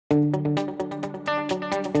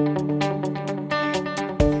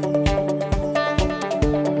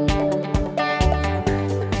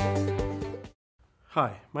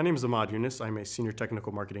My name is Ahmad Yunus. I'm a Senior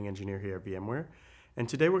Technical Marketing Engineer here at VMware, and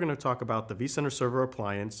today we're going to talk about the vCenter Server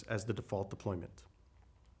Appliance as the default deployment.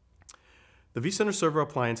 The vCenter Server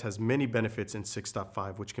Appliance has many benefits in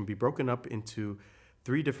 6.5, which can be broken up into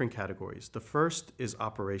three different categories. The first is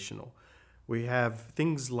operational. We have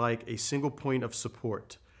things like a single point of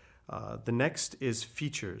support. The next is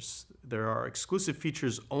features. There are exclusive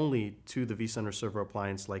features only to the vCenter Server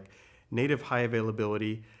Appliance, like native high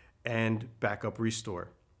availability and backup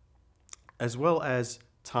restore, as well as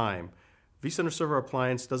time. vCenter Server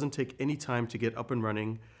Appliance doesn't take any time to get up and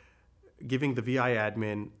running, giving the VI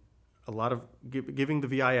admin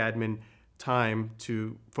time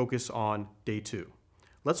to focus on day two.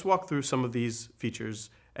 Let's walk through some of these features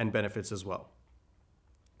and benefits as well.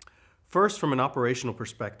 First, from an operational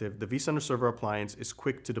perspective, the vCenter Server Appliance is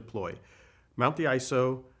quick to deploy. Mount the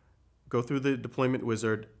ISO, go through the deployment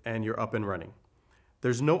wizard, and you're up and running.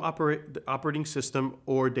 There's no operating system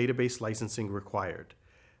or database licensing required.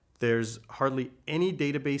 There's hardly any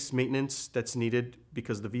database maintenance that's needed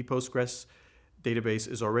because the vPostgres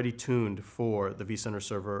database is already tuned for the vCenter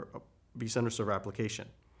Server application.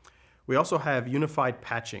 We also have unified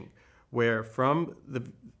patching, where from the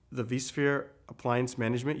vSphere Appliance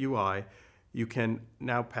Management UI, you can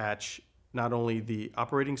now patch not only the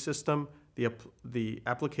operating system, the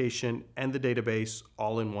application, and the database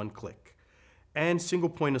all in one click. And single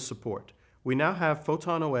point of support. We now have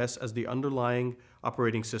Photon OS as the underlying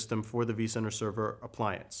operating system for the vCenter Server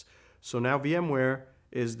Appliance. So now VMware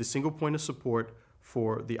is the single point of support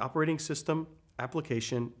for the operating system,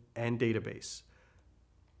 application, and database.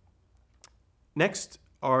 Next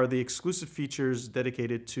are the exclusive features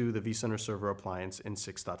dedicated to the vCenter Server Appliance in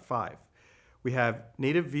 6.5. We have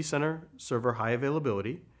native vCenter Server high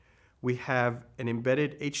availability. We have an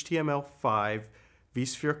embedded HTML5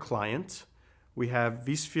 vSphere client. We have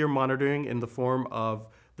vSphere monitoring in the form of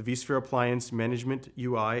the vSphere Appliance Management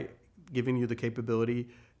UI, giving you the capability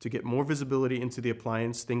to get more visibility into the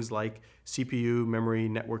appliance, things like CPU, memory,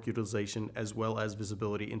 network utilization, as well as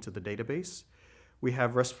visibility into the database. We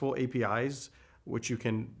have RESTful APIs, which you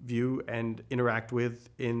can view and interact with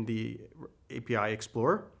in the API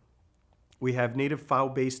Explorer. We have native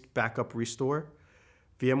file-based backup restore.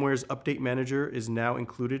 VMware's Update Manager is now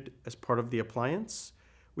included as part of the appliance.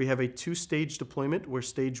 We have a two-stage deployment where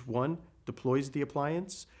stage 1 deploys the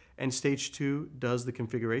appliance and stage 2 does the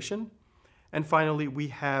configuration. And finally, we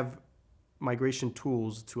have migration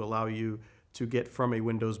tools to allow you to get from a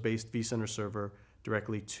Windows-based vCenter server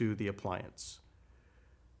directly to the appliance.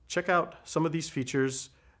 Check out some of these features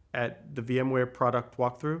at the VMware product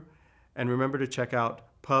walkthrough, and remember to check out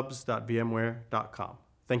pubs.vmware.com.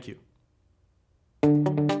 Thank you.